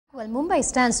Well, Mumbai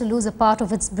stands to lose a part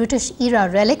of its British-era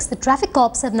relics. The traffic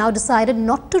cops have now decided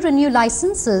not to renew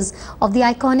licenses of the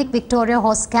iconic Victoria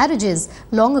horse carriages.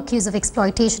 Long accused of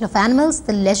exploitation of animals,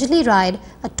 the leisurely ride,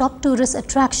 a top tourist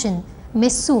attraction, may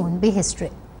soon be history.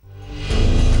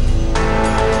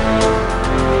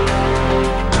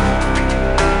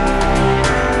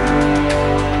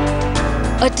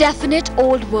 A definite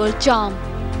old-world charm.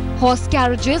 Horse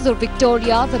carriages or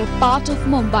Victorias are a part of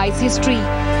Mumbai's history,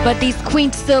 but these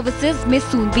quaint services may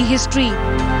soon be history.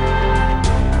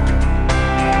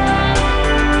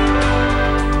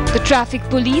 The traffic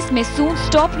police may soon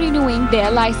stop renewing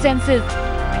their licenses,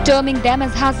 terming them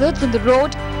as hazards on the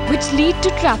road which lead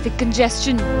to traffic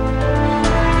congestion.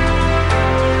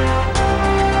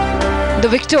 The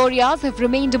Victorias have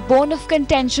remained a bone of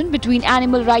contention between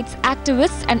animal rights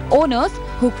activists and owners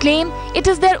who claim it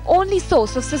is their only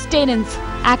source of sustenance.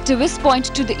 Activists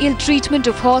point to the ill treatment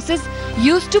of horses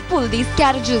used to pull these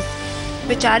carriages.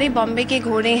 बेचारे बॉम्बे के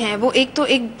घोड़े हैं, वो एक तो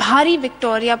एक भारी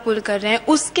Victoria पुल कर रहे हैं,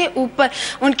 उसके ऊपर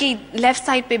उनकी लेफ्ट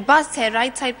साइड पे बस है,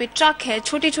 राइट साइड पे ट्रक है,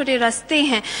 छोटे छोटे रास्ते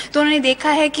हैं, तो उन्होंने देखा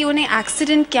है कि उन्हें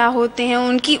एक्सीडेंट क्या होते हैं,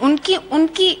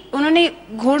 उन्होंने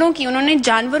घोड़ों की, उन्होंने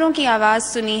जानवरों की आवाज़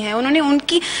सुनी है, उन्होंने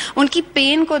उनकी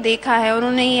पेन को देखा है,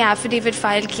 उन्होंने ये एफिडेविट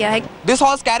फाइल किया है. This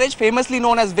horse carriage, famously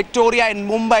known as Victoria in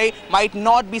Mumbai, might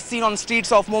not be seen on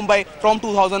streets of Mumbai from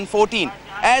 2014,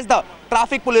 as the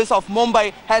Traffic Police of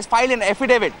Mumbai has filed an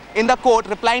affidavit in the court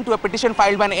replying to a petition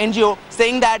filed by an NGO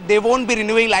saying that they won't be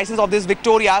renewing license of this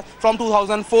Victoria from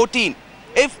 2014.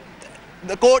 If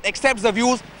the court accepts the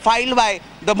views filed by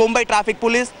the Mumbai Traffic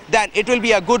Police, then it will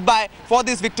be a goodbye for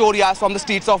these Victorias from the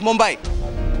streets of Mumbai.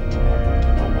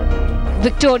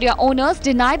 Victoria owners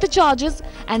deny the charges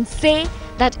and say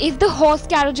that if the horse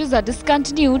carriages are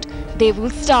discontinued, they will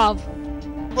starve.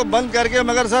 वो बंद करके,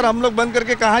 मगर sir हम लोग बंद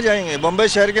करके कहाँ जाएंगे? बम्बई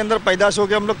शहर के अंदर पैदाश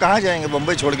होकर हम लोग कहाँ जाएंगे?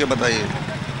 बम्बई छोड़ के बताइए.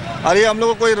 अरे हम लोग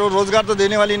को कोई रोजगार तो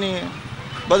देने वाली नहीं है,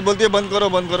 बस बोलती है बंद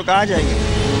करो, कहाँ जाएंगे?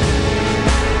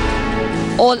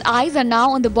 All eyes are now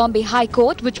on the Bombay High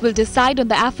Court, which will decide on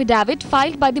the affidavit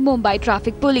filed by the Mumbai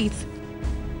Traffic Police.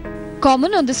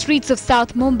 Common on the streets of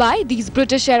South Mumbai, these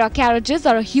British-era carriages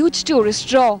are a huge tourist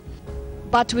draw.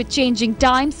 But with changing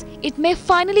times, it may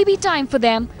finally be time for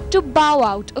them to bow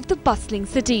out of the bustling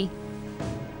city.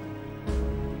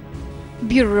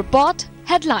 Bureau Report,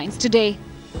 Headlines Today.